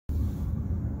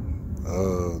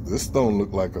This don't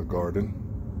look like a garden.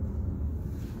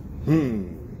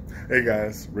 Hey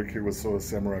guys, Rick here with Soy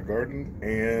Samurai Garden,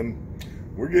 and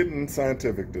we're getting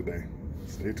scientific today.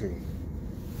 Stay tuned.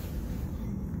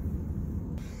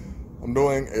 I'm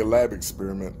doing a lab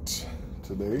experiment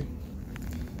today.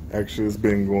 Actually, it's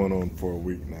been going on for a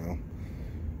week now.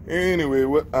 Anyway,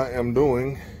 what I am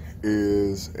doing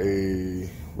is a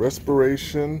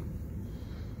respiration,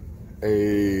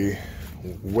 a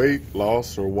weight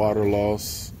loss or water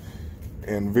loss,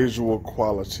 and visual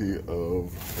quality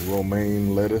of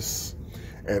romaine lettuce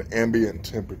at ambient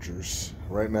temperatures.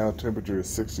 Right now, temperature is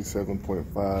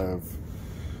 67.5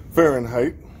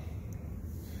 Fahrenheit.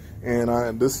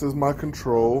 And this is my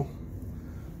control.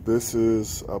 This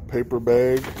is a paper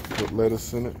bag with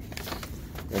lettuce in it.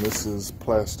 And this is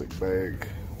plastic bag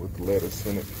with lettuce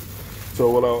in it. So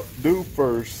what I'll do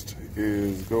first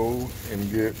is go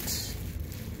and get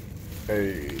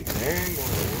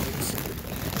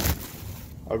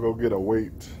I'll go get a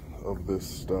weight of this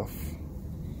stuff.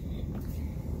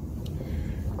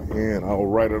 And I'll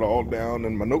write it all down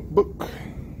in my notebook.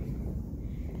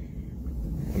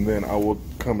 And then I will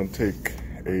come and take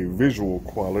a visual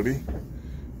quality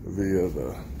via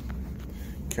the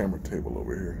camera table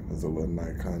over here. There's a little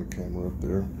Nikon camera up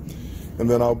there. And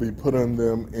then I'll be putting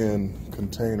them in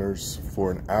containers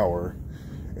for an hour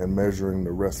and measuring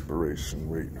the respiration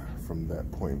rate from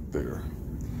that point there.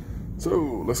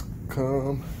 So let's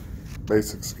come,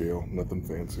 basic scale, nothing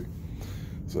fancy.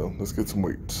 So let's get some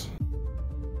weights.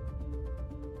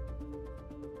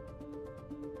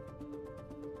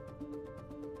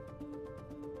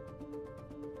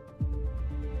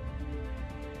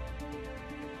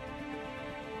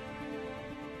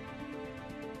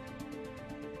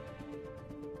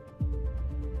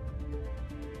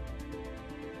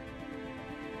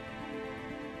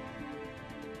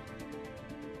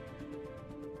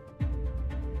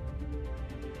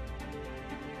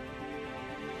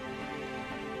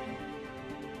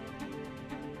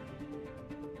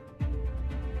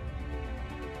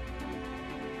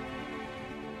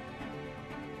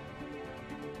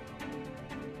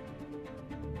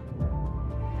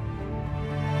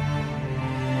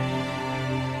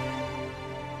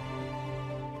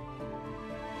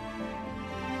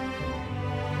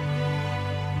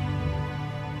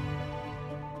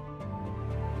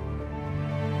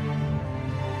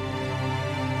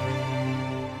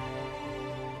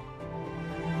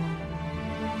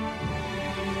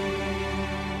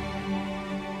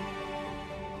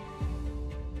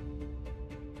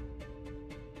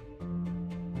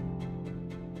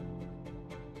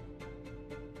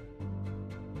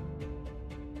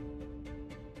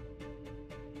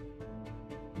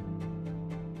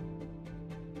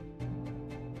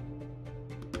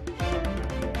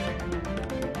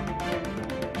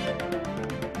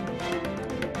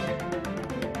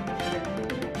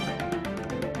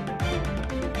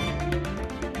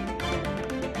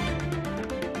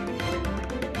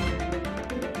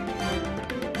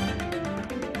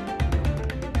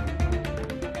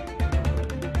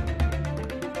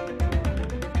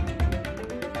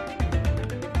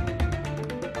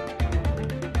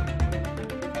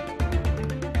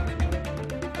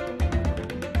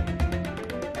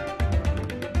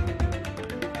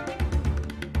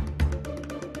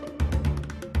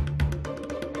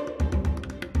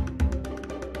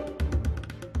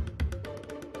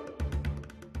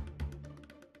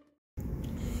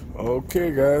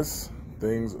 Okay guys,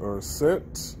 things are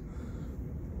set.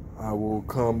 I will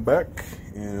come back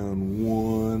in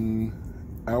 1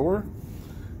 hour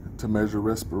to measure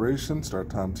respiration. Start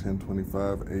time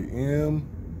 10:25 a.m.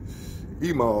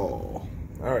 Email.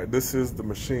 All right, this is the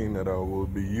machine that I will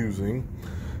be using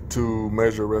to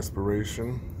measure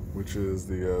respiration, which is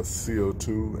the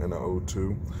CO2 and the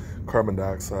O2, carbon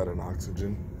dioxide and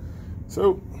oxygen.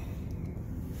 So,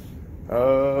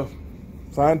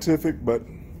 scientific, but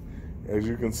as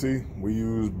you can see, we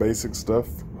use basic stuff,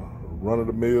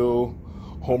 run-of-the-mill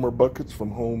Homer buckets from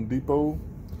Home Depot,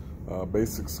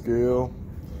 basic scale.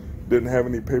 Didn't have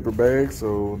any paper bags,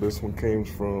 so this one came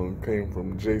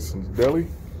from Jason's Deli,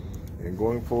 and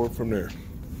going forward from there.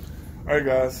 All right,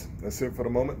 guys, that's it for the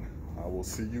moment. I will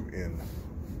see you in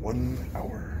 1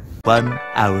 hour. 1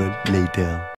 hour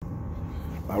later.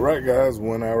 All right, guys,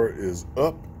 1 hour is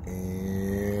up,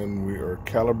 and we are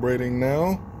calibrating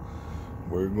now.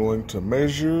 We're going to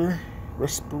measure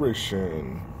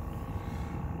respiration.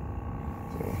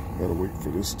 So, gotta wait for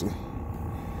this to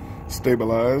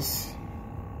stabilize.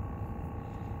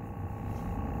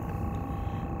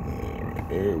 All right,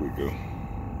 there we go.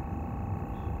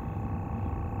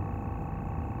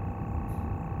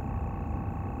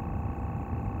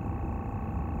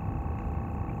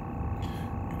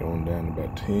 Going down to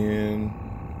about 10.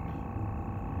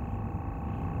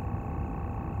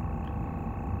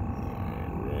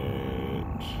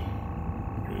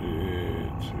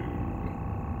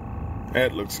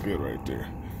 That looks good right there.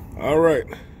 All right,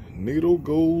 needle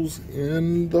goes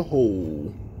in the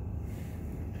hole.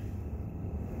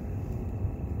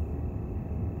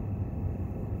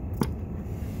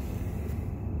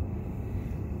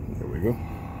 There we go.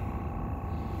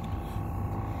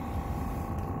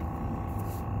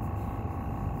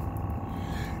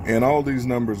 And all these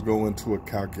numbers go into a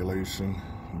calculation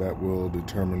that will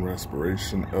determine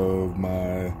respiration of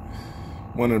my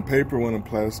one in paper, one in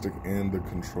plastic, and the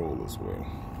control as well.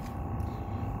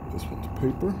 This one's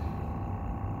paper.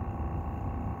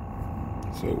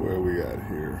 So where we got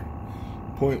here?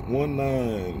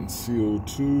 0.19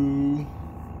 CO2.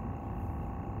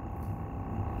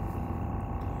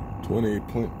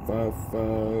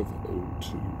 28.55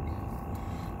 O2.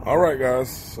 All right, guys,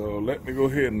 so let me go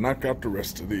ahead and knock out the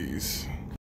rest of these.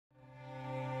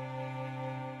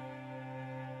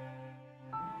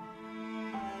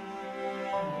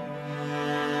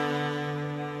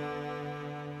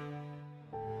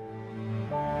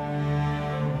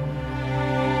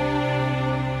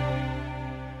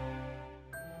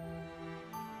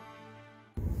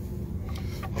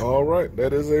 All right,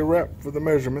 that is a wrap for the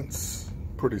measurements.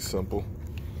 Pretty simple.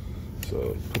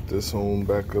 So put this on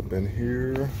back up in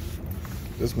here.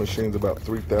 This machine's about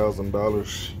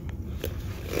 $3,000.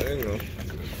 You know,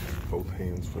 both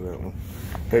hands for that one.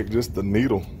 Heck, just the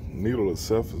needle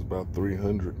itself is about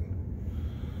 $300.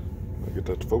 I get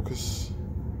that to focus.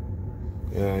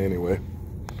 Yeah. Anyway.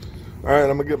 All right,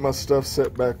 I'm gonna get my stuff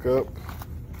set back up.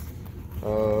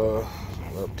 To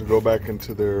go back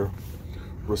into their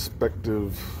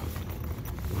respective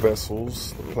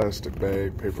vessels, the plastic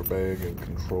bag, paper bag, and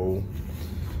control.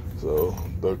 So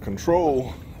the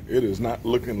control, it is not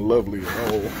looking lovely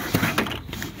at all.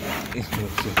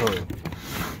 So,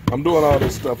 I'm doing all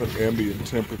this stuff at ambient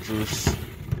temperatures.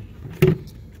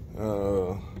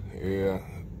 Yeah,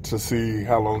 to see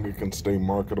how long it can stay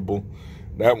marketable.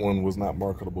 That one was not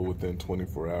marketable within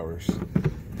 24 hours.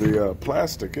 The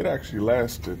plastic, it actually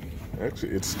lasted.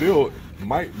 Actually, it still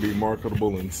might be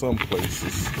marketable in some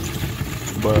places,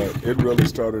 but it really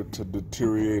started to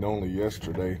deteriorate only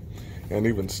yesterday. And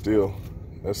even still,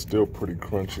 that's still pretty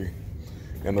crunchy.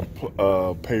 And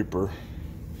the paper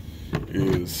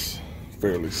is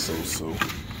fairly so-so.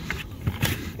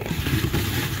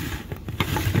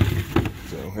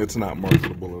 So it's not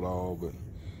marketable at all,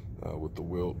 but with the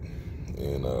wilt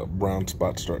and brown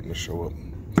spots starting to show up.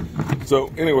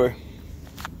 So anyway,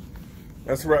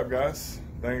 that's a wrap, guys.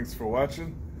 Thanks for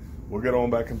watching. We'll get on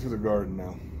back into the garden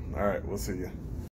now. All right, we'll see you.